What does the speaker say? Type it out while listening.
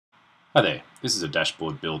Hi there, this is a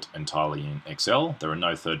dashboard built entirely in Excel. There are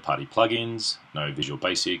no third-party plugins, no Visual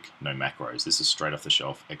Basic, no macros. This is straight off the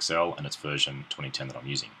shelf Excel and it's version 2010 that I'm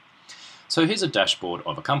using. So here's a dashboard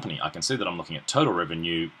of a company. I can see that I'm looking at total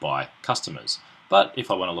revenue by customers. But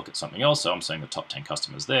if I want to look at something else, so I'm seeing the top 10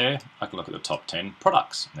 customers there, I can look at the top 10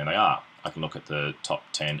 products, and there they are. I can look at the top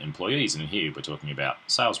 10 employees, and here we're talking about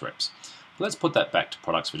sales reps. Let's put that back to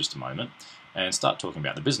products for just a moment and start talking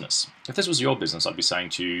about the business. If this was your business, I'd be saying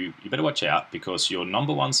to you, you better watch out because your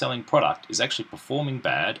number one selling product is actually performing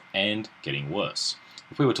bad and getting worse.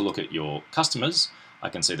 If we were to look at your customers, I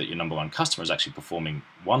can see that your number one customer is actually performing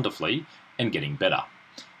wonderfully and getting better.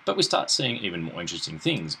 But we start seeing even more interesting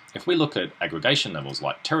things. If we look at aggregation levels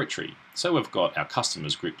like territory, so we've got our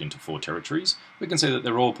customers grouped into 4 territories, we can see that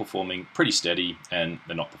they're all performing pretty steady and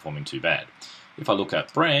they're not performing too bad. If I look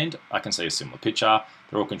at brand, I can see a similar picture.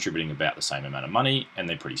 They're all contributing about the same amount of money and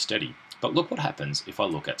they're pretty steady. But look what happens if I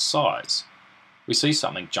look at size. We see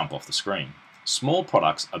something jump off the screen. Small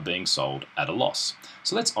products are being sold at a loss.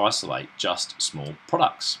 So let's isolate just small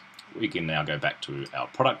products. We can now go back to our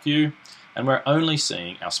product view and we're only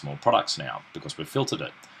seeing our small products now because we've filtered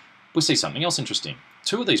it. We see something else interesting.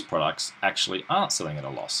 2 of these products actually aren't selling at a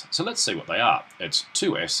loss. So let's see what they are. It's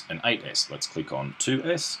 2S and 8S. Let's click on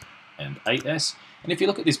 2S and 8S. And if you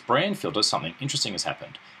look at this brand filter, something interesting has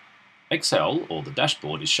happened. Excel, or the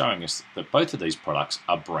dashboard, is showing us that both of these products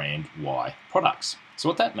are brand Y products. So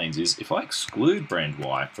what that means is if I exclude brand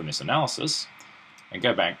Y from this analysis and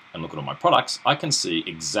go back and look at all my products, I can see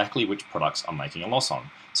exactly which products I'm making a loss on.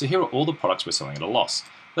 So here are all the products we're selling at a loss.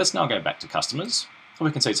 Let's now go back to customers, and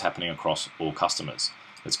we can see it's happening across all customers.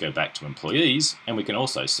 Let's go back to employees, and we can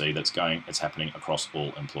also see that it's happening across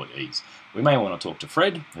all employees. We may want to talk to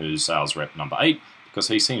Fred, who's sales rep number 8, because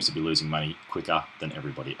he seems to be losing money quicker than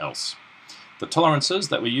everybody else. The tolerances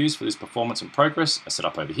that we use for this performance and progress are set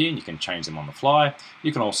up over here, and you can change them on the fly.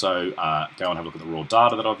 You can also go and have a look at the raw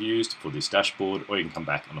data that I've used for this dashboard, or you can come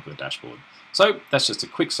back and look at the dashboard. So that's just a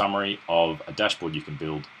quick summary of a dashboard you can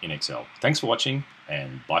build in Excel. Thanks for watching,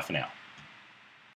 and bye for now.